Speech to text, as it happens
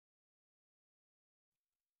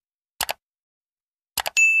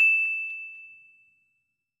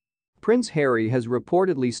Prince Harry has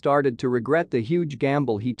reportedly started to regret the huge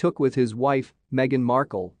gamble he took with his wife, Meghan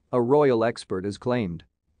Markle, a royal expert has claimed.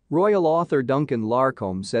 Royal author Duncan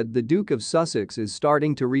Larcombe said the Duke of Sussex is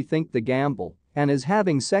starting to rethink the gamble and is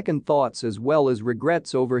having second thoughts as well as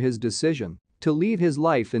regrets over his decision to leave his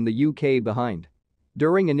life in the UK behind.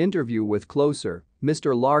 During an interview with Closer,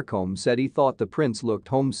 Mr. Larcombe said he thought the prince looked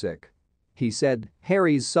homesick. He said,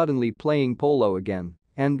 "Harry's suddenly playing polo again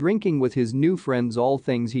and drinking with his new friends, all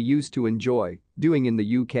things he used to enjoy doing in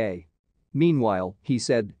the UK. Meanwhile, he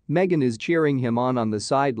said, Meghan is cheering him on the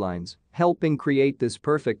sidelines, helping create this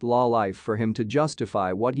perfect law life for him to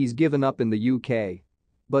justify what he's given up in the UK.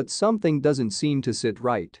 But something doesn't seem to sit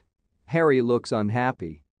right. Harry looks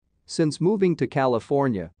unhappy." Since moving to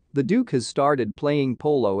California, the Duke has started playing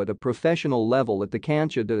polo at a professional level at the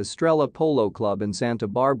Cancha de Estrella Polo Club in Santa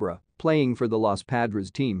Barbara, playing for the Los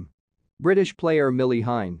Padres team. British player Millie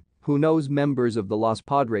Hine, who knows members of the Los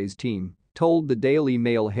Padres team, told the Daily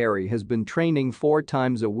Mail Harry has been training 4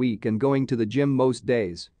 times a week and going to the gym most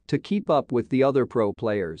days to keep up with the other pro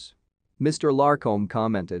players. Mr. Larcombe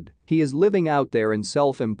commented, "He is living out there in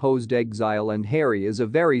self-imposed exile and Harry is a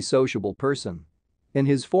very sociable person. In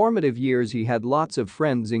his formative years he had lots of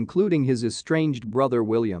friends including his estranged brother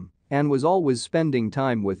William and was always spending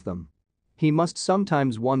time with them. He must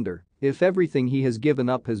sometimes wonder if everything he has given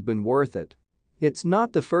up has been worth it." It's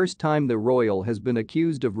not the first time the royal has been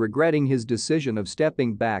accused of regretting his decision of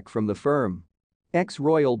stepping back from the firm.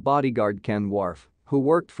 Ex-royal bodyguard Ken Wharf, who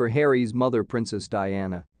worked for Harry's mother Princess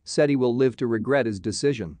Diana, said he will live to regret his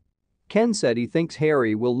decision. Ken said he thinks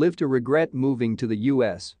Harry will live to regret moving to the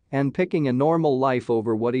US and picking a normal life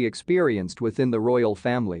over what he experienced within the royal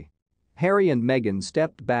family. Harry and Meghan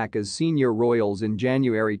stepped back as senior royals in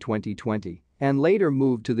January 2020 and later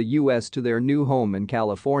moved to the US to their new home in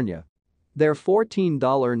California. Their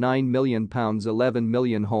 $14.9 million £11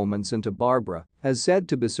 million home in Santa Barbara is said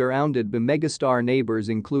to be surrounded by megastar neighbors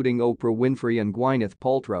including Oprah Winfrey and Gwyneth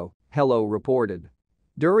Paltrow, Hello reported.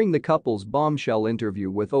 During the couple's bombshell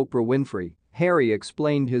interview with Oprah Winfrey, Harry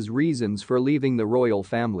explained his reasons for leaving the royal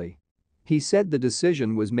family. He said the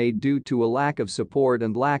decision was made due to a lack of support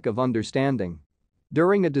and lack of understanding.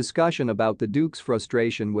 During a discussion about the Duke's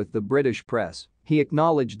frustration with the British press, he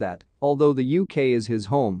acknowledged that, although the UK is his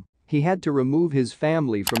home, he had to remove his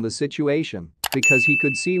family from the situation because he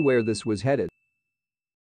could see where this was headed.